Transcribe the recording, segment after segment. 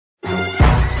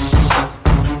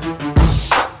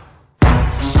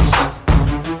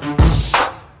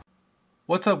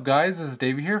What's up guys, this is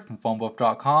Davey here from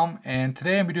phonebuff.com, and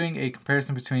today I'm doing a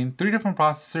comparison between 3 different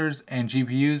processors and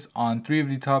GPUs on 3 of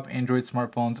the top Android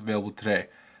smartphones available today.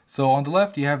 So on the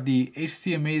left you have the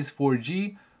HTC Amaze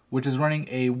 4G, which is running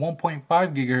a 1.5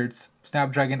 GHz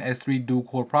Snapdragon S3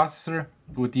 dual-core processor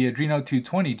with the Adreno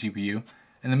 220 GPU.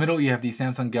 In the middle you have the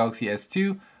Samsung Galaxy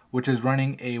S2, which is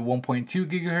running a 1.2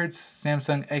 GHz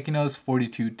Samsung Exynos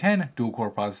 4210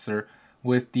 dual-core processor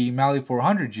with the Mali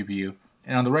 400 GPU.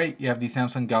 And on the right, you have the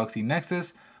Samsung Galaxy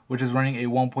Nexus, which is running a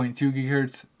 1.2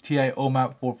 GHz TI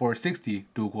OMAP 4460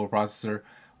 dual-core processor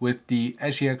with the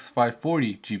GHz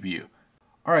 540 GPU.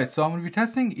 Alright, so I'm going to be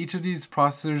testing each of these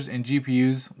processors and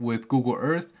GPUs with Google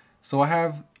Earth. So I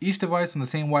have each device on the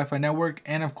same Wi-Fi network,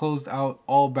 and I've closed out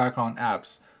all background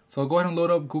apps. So I'll go ahead and load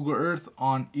up Google Earth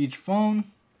on each phone,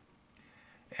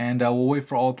 and we'll wait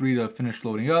for all 3 to finish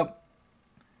loading up.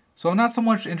 So I'm not so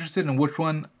much interested in which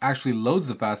one actually loads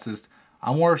the fastest.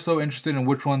 I'm more so interested in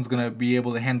which one's going to be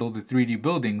able to handle the 3D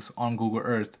buildings on Google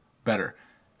Earth better.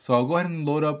 So I'll go ahead and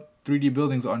load up 3D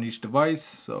buildings on each device.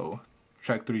 So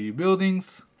check 3D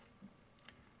buildings.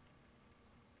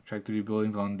 Check 3D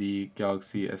buildings on the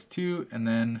Galaxy S2 and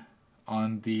then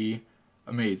on the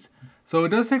Amaze. So it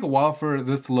does take a while for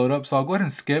this to load up, so I'll go ahead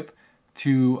and skip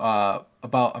to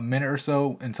about a minute or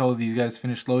so until these guys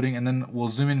finish loading, and then we'll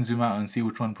zoom in and zoom out and see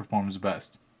which one performs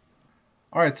best.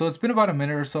 Alright, so it's been about a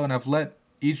minute or so and I've let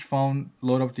each phone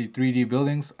load up the 3D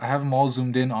buildings. I have them all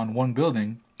zoomed in on one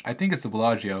building. I think it's the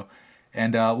Bellagio.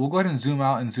 And we'll go ahead and zoom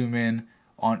out and zoom in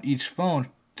on each phone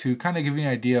to kind of give you an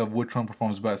idea of which one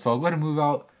performs best. So I'll go ahead and move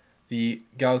out the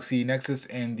Galaxy Nexus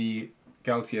and the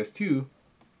Galaxy S2.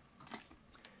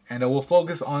 And we'll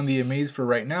focus on the Amaze for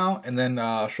right now, and then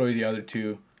I'll show you the other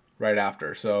 2 right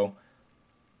after. So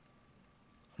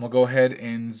I'm going to go ahead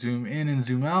and zoom in and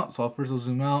zoom out. So I'll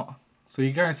zoom out. So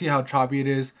you kind of see how choppy it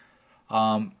is.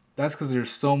 That's because there's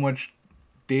so much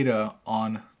data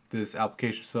on this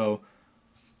application. So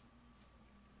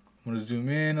I'm going to zoom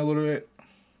in a little bit.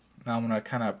 Now I'm going to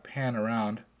kind of pan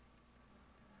around.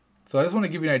 So I just want to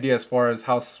give you an idea as far as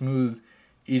how smooth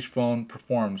each phone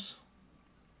performs.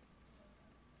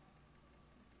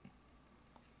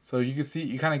 So you can see,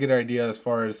 you kind of get an idea as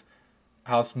far as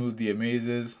how smooth the Amaze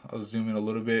is. I'll zoom in a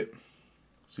little bit,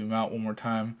 zoom out one more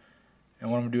time. And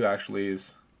what I'm going to do actually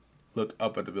is look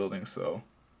up at the building. So,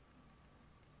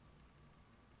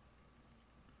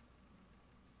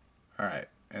 alright,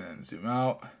 and then zoom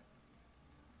out.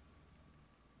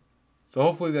 So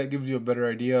hopefully that gives you a better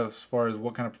idea as far as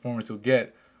what kind of performance you'll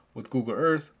get with Google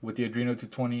Earth, with the Adreno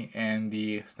 220 and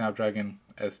the Snapdragon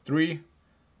S3.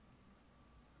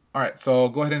 Alright, so I'll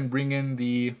go ahead and bring in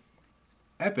the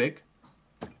Epic,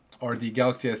 or the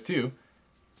Galaxy S2,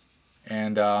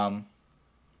 and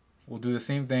we'll do the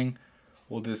same thing.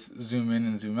 We'll just zoom in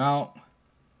and zoom out.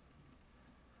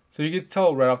 So you can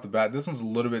tell right off the bat, this one's a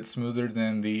little bit smoother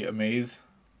than the Amaze.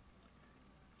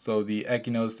 So the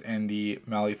Exynos and the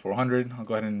Mali 400. I'll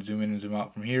go ahead and zoom in and zoom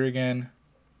out from here again.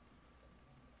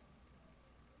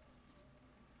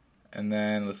 And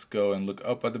then let's go and look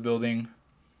up at the building.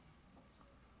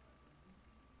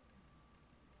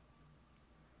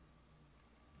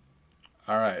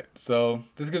 Alright, so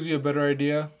this gives you a better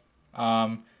idea.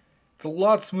 It's a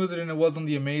lot smoother than it was on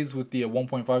the Amaze with the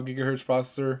 1.5 GHz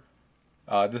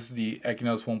processor. This is the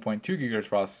Exynos 1.2 GHz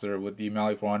processor with the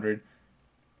Mali 400.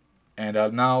 And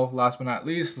now, last but not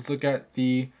least, let's look at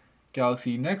the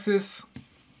Galaxy Nexus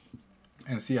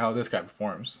and see how this guy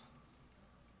performs.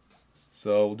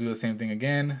 So we'll do the same thing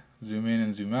again, zoom in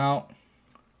and zoom out.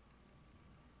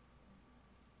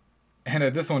 And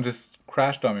this one just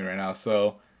crashed on me right now,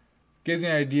 so gives you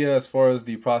an idea as far as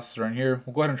the processor in here.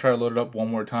 We'll go ahead and try to load it up one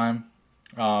more time.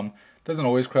 Doesn't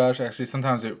always crash, actually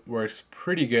sometimes it works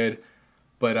pretty good,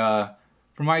 but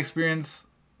from my experience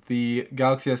the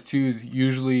Galaxy S2 is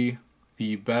usually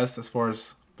the best as far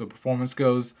as the performance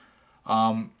goes.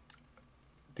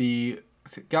 The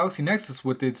Galaxy Nexus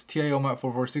with its TI OMAP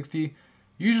 4460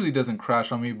 usually doesn't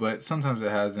crash on me, but sometimes it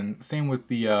has, and same with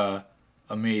the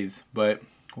Amaze, but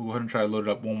we'll go ahead and try to load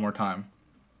it up one more time.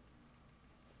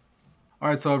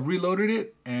 Alright, so I've reloaded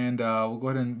it, and we'll go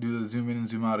ahead and do the zoom in and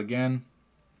zoom out again.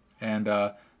 And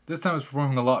this time it's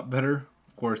performing a lot better.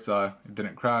 Of course, it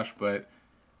didn't crash, but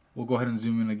we'll go ahead and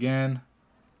zoom in again.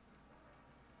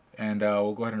 And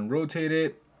we'll go ahead and rotate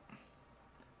it.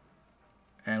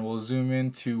 And we'll zoom in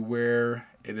to where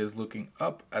it is looking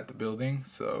up at the building.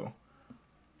 So,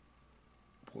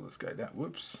 pull this guy down.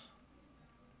 Whoops.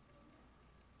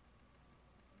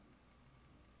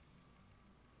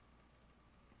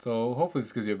 So hopefully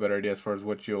this gives you a better idea as far as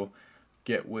what you'll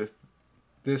get with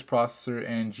this processor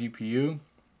and GPU.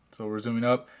 So we're zooming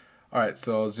up. Alright,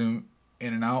 so I'll zoom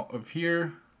in and out of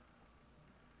here.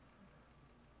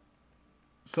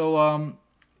 So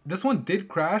this one did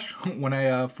crash when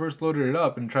I first loaded it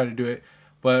up and tried to do it,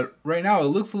 but right now it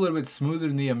looks a little bit smoother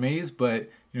than the Amaze. But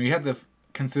you have to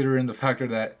consider in the factor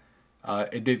that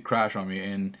it did crash on me,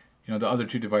 and the other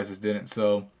two devices didn't.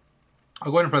 So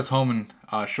I'll go ahead and press home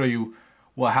and show you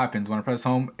what happens. When I press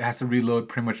home, it has to reload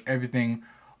pretty much everything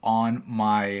on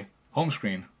my home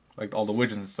screen, like all the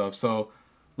widgets and stuff. So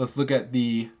let's look at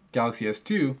the Galaxy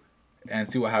S2 and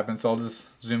see what happens. So I'll just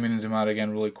zoom in and zoom out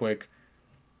again really quick.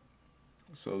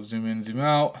 So zoom in, zoom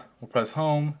out, we'll press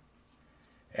home,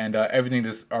 and everything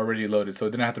just already loaded. So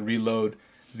it didn't have to reload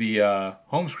the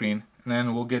home screen. And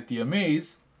then we'll get the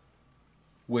Amaze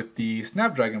with the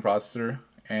Snapdragon processor.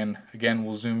 And again,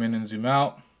 we'll zoom in and zoom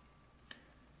out.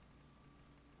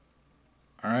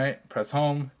 All right, press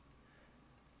home.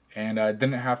 And I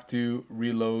didn't have to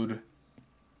reload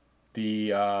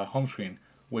the home screen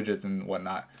widgets and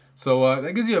whatnot. So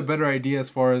that gives you a better idea as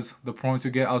far as the performance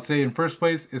you get. I'll say in first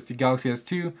place is the Galaxy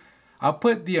S2. I'll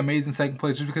put the Amaze in second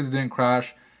place just because it didn't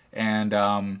crash and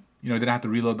didn't have to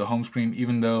reload the home screen,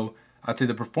 even though I'd say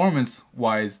the performance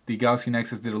wise the Galaxy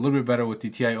Nexus did a little bit better with the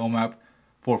TI OMAP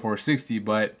 4460,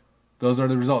 but those are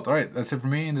the results. Alright, that's it for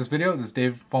me in this video. This is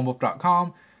Dave from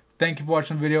phonebuff.com. Thank you for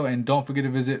watching the video, and don't forget to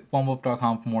visit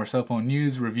phonebuff.com for more cell phone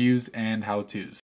news, reviews, and how-tos.